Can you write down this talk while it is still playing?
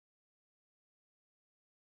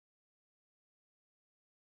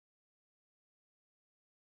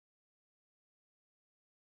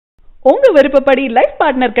உங்க விருப்பப்படி life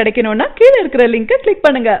partner கிடைக்கணும்னா கீழ இருக்கிற லிங்கை கிளிக்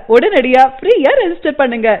பண்ணுங்க. உடனடியா ஃப்ரீயா ரெஜிஸ்டர்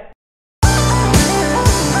பண்ணுங்க.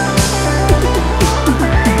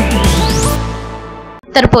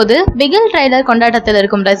 தற்போது பிகில் ட்ரைலர் கொண்டாட்டத்தில்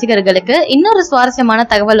இருக்கும் ரசிகர்களுக்கு இன்னொரு சுவாரஸ்யமான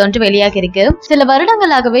தகவல் ஒன்று வெளியாகி இருக்கு. சில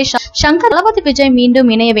வருடங்களாகவே ஷங்கர் தளபதி விஜய் மீண்டும்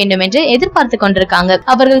இணைய வேண்டும் என்று எதிர்பார்த்து கொண்டிருக்காங்க.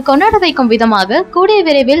 அவர்கள் கொண்டாட வைக்கும் விதமாக கூடிய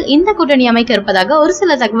விரைவில் இந்த கூட்டணி அமைக்க இருப்பதாக ஒரு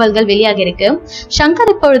சில தகவல்கள் வெளியாகி இருக்கு.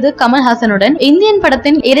 ஷங்கர் இப்பொழுது கமல்ஹாசனுடன் இந்தியன்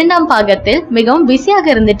படத்தின் 2ஆம் பாகத்தில் மிகவும் பிஸியாக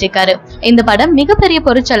இருந்துட்டு இருக்காரு. இந்த படம் மிகப்பெரிய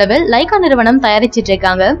பொருட்செலவில் லைகா நிறுவனம் தயாரிச்சிட்டு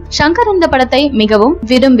இருக்காங்க. ஷங்கர் இந்த படத்தை மிகவும்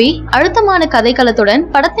விரும்பி அழுத்தமான கதைக்களத்துடன்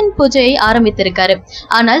படத்தின் பூஜையை ஆரம்பித்திருக்காரு.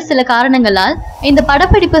 ஆனால் சில காரணங்களால் இந்த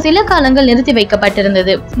படப்பிடிப்பு சில காலங்கள் நிறுத்தி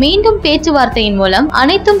வைக்கப்பட்டிருந்தது. மீண்டும் பேச்சுவார்த்தையின் மூலம்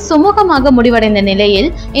அனைத்தும் சுமூகமாக முடிவடைந்த நிலையில்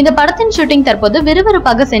இந்த படத்தின் ஷூட்டிங் தற்போது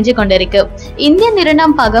விறுவிறுப்பாக சென்று கொண்டிருக்கு. இந்தியன்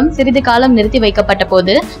 2ஆம் பாகம் சிறிது காலம் நிறுத்தி வைக்கப்பட்ட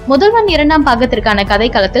போது முதல்வன் 2ஆம் பாகத்திற்கான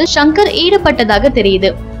கதைக்களத்தில் ஷங்கர் ஈடுபட்டதாக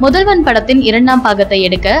தெரியுது. முதல்வன் படத்தின் 2ஆம் பாகத்தை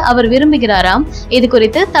எடுக்க அவர் விரும்புகிறாராம். இது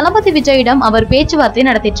குறித்து தளபதி விஜயிடம் அவர் பேச்சுவார்த்தை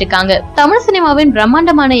நடத்திட்டு இருக்காங்க. தமிழ் சினிமாவின்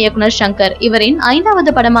பிரம்மாண்டமான இயக்குனர் ஷங்கர் இவரின்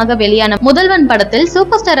 5வது படமாக வெளியான முதல்வன் படத்தில்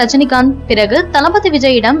சூப்பர் ஸ்டார் ரஜினிகாந்த் பிறகு தளபதி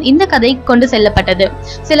விஜயிடம் இந்த கதை கொண்டு செல்லப்பட்டது.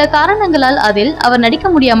 சில காரணங்களால் அதில் அவர் நடிக்க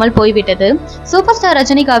முடியாமல் போய்விட்டது. சூப்பர் ஸ்டார்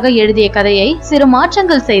ரஜினிக்காக எழுதிய கதையை சிறு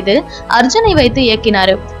மாற்றங்கள் செய்து அர்ஜுனை வைத்து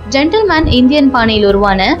இயக்கினார். ஜென்டில்மேன் இந்தியன் பாணியில்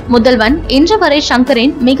உருவான முதல்வன் இன்று வரை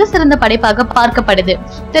ஷங்கரின் மிக சிறந்த படைப்பாக பார்க்கப்படுது.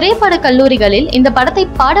 திரைப்பட கல்லூரிகளில் இந்த படத்தை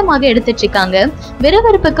பாடமாக எடுத்துட்டு இருக்காங்க.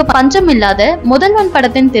 விறுவிறுப்புக்கு பஞ்சம் இல்லாத முதல்வன்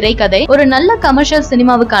படத்தின் திரைக்கதை ஒரு நல்ல கமர்ஷியல்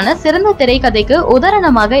சினிமாவுக்கான சிறந்த திரைக்கதைக்கு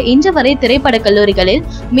உதாரணமாக இன்று வரை திரைப்பட கல்லூரிகளில்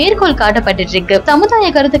மேற்கோள் காட்டப்பட்டு இருக்கு. சமுதாய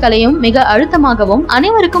கருத்துக்களையும் மிக அழுத்தமாகவும்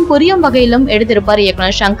அனைவருக்கும் புரியும் வகையிலும் எடுத்திருப்பார்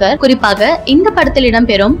இயக்குனர் ஷங்கர். குறிப்பாக இந்த படத்தில்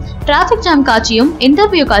இடம்பெறும் டிராபிக் ஜாம் காட்சியும்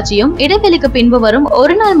இன்டர்வியூ காட்சியும் இடைவெளிக்கு பின்பு வரும்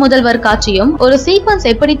ஒரு நாள் முதல்வர் காட்சியும் ஒரு சீக்வன்ஸ்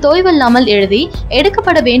எப்படி தோய்வில்லாமல் எழுதி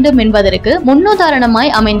எடுக்கப்பட வேண்டும் என்பதற்கு முன்னுதாரணமாய்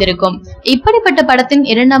அமைந்திருக்கும். இப்படிப்பட்ட படத்தின்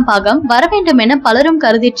 2ஆம் பாகம் வர வேண்டும் என பலரும்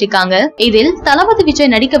கருதிட்டு இருக்காங்க. இதில் தளபதி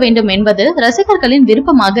விஜய் நடிக்க வேண்டும் என்பது ரசிகர்களின்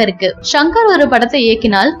விருப்பமாக இருக்கு. ஷங்கர் ஒரு படத்தை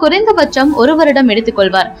இயக்கினால் குறைந்தபட்சம் 1 வருடம்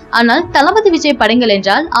எடுத்துக்கொள்வார். ஆனால் தளபதி விஜய் படங்கள்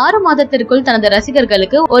என்றால் 6 மாதத்திற்குள் தனது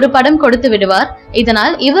ரசிகர்களுக்கு ஒரு படம் கொடுத்து விடுவார்.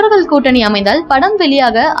 இதனால் இவர்கள் கூட்டணி அமைந்தால் படம்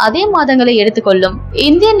வெளியாக அதே மாதங்களை எடுத்துக்கொள்ளும்.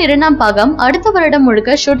 இந்தியன் 2ஆம் பாகம் அடுத்த வருடம்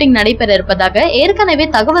முழுக்க ஷூட்டிங் நடைபெற இருப்பதாக ஏற்கனவே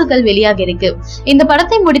தகவல்கள் வெளியாகி இருக்கு. இந்த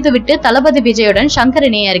படத்தை முடித்துவிட்டு தளபதி விஜயுடன் ஷங்கர்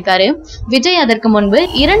இணைய இருக்காரு. விஜய் அதற்கு முன்பு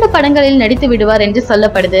 2 படங்களில் நடித்து விடுவார் என்று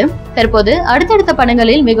சொல்லப்படுது. தற்போது அடுத்தடுத்த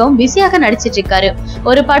படங்களில் மிகவும் பிஸியாக நடிச்சிட்டு இருக்காரு.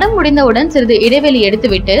 ஒரு படம் முடிந்தவுடன் சிறிது இடைவெளி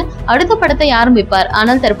எடுத்துவிட்டு அடுத்த படத்தை ஆரம்பிப்பார்.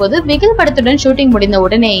 ஆனால் தற்போது பிகில் படத்துடன் ஷூட்டிங் முடிந்த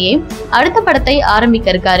உடனேயே அடுத்த படத்தை ஆரம்பிக்க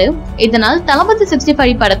இருக்காரு. இதனால் தளபதி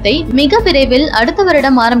 65 படத்தை மிக விரைவில் அடுத்த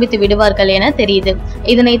வருடம் ஆரம்பித்து விடுவார்கள் என தெரியுது.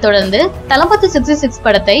 இதனைத் தொடர்ந்து தளபதி 66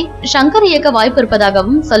 படத்தை ஷங்கர் இயக்க வாய்ப்பு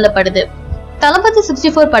இருப்பதாகவும் சொல்லப்படுது. தளபதி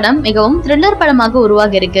 64 படம் மிகவும் த்ரில்லர் படமாக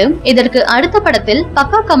உருவாகி இருக்கு. இதற்கு அடுத்த படத்தில்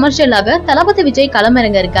பக்கா கமர்ஷியலாக தளபதி விஜய்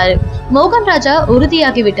களமிறங்க இருக்காரு. மோகன் ராஜா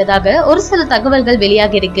உறுதியாகி விட்டதாக ஒரு சில தகவல்கள்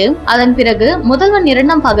வெளியாகி இருக்கு. அதன் பிறகு முதல்வன்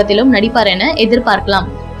 2ஆம் பாகத்திலும் நடிப்பார் என எதிர்பார்க்கலாம்.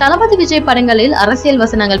 தளபதி விஜய் படங்களில் அரசியல்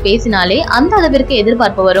வசனங்கள் பேசினாலே அந்த அளவிற்கு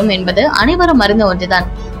எதிர்பார்ப்பு வரும் என்பது அனைவரும் அறிந்த ஒன்றுதான்.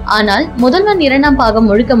 ஆனால் முதல்வன் 2ஆம் பாகம்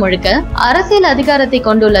முழுக்க முழுக்க அரசியல் அதிகாரத்தை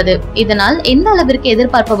கொண்டுள்ளது. இதனால் எந்த அளவிற்கு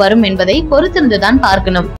எதிர்பார்ப்பு வரும் என்பதை பொறுத்திருந்துதான்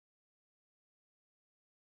பார்க்கணும்.